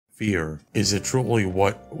Fear, is it truly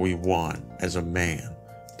what we want as a man,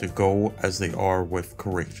 to go as they are with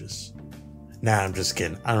courageous? Nah, I'm just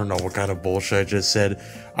kidding. I don't know what kind of bullshit I just said.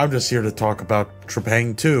 I'm just here to talk about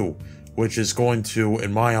Trepang 2, which is going to,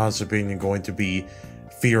 in my honest opinion, going to be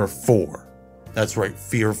F.E.A.R 4. That's right,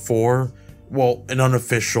 F.E.A.R 4. Well, an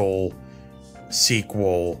unofficial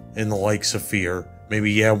sequel in the likes of F.E.A.R.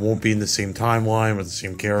 Maybe, yeah, it won't be in the same timeline with the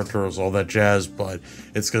same characters, all that jazz, but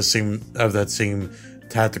it's going to have that same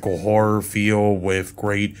tactical horror feel with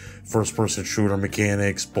great first-person shooter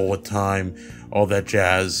mechanics, bullet time, all that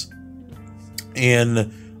jazz.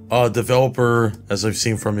 And developer, as I've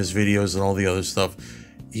seen from his videos and all the other stuff,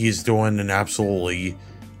 he's doing an absolutely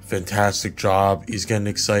fantastic job. He's getting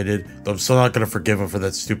excited. I'm still not going to forgive him for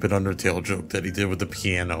that stupid Undertale joke that he did with the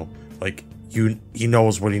piano. Like, he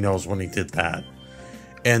knows what he knows when he did that.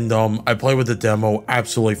 And I played with the demo,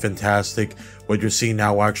 absolutely fantastic. What you're seeing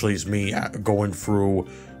now actually is me going through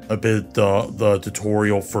a bit the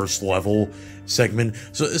tutorial first level segment.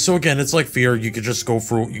 So again, it's like F.E.A.R. You could just go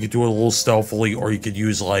through, you could do it a little stealthily, or you could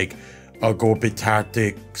use like go a bit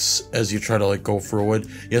tactics as you try to like go through it.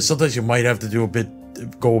 Yeah, sometimes you might have to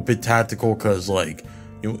go a bit tactical, because like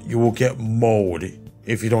you will get mowed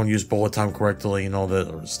if you don't use bullet time correctly and all that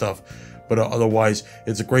other stuff. But otherwise,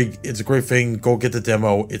 it's a great thing. Go get the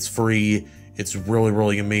demo. It's free. It's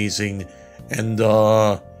really amazing. And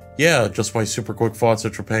yeah, just my super quick thoughts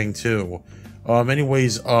of Trepang 2.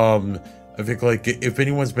 Anyways, I think like if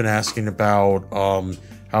anyone's been asking about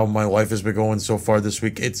how my life has been going so far this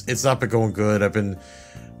week, it's not been going good. I've been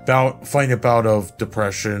fighting a bout of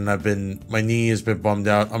depression. My knee has been bummed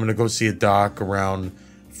out. I'm gonna go see a doc around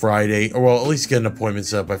Friday, or well, at least get an appointment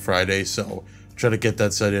set by Friday. So try to get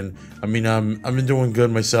that set in. I mean, I've been doing good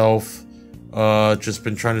myself. Just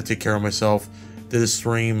been trying to take care of myself. Did a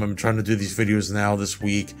stream. I'm trying to do these videos now this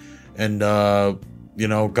week, and you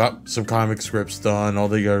know, got some comic scripts done, all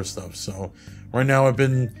the other stuff. So right now I've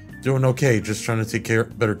been doing okay, just trying to take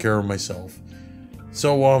better care of myself.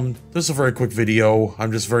 So this is a very quick video.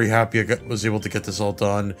 I'm just very happy I was able to get this all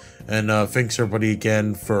done, and thanks everybody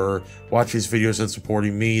again for watching these videos and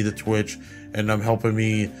supporting me, the Twitch, and helping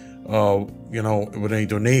me you know, with any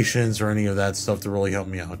donations or any of that stuff to really help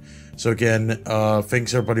me out. So again,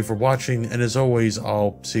 thanks everybody for watching, and as always,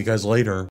 I'll see you guys later.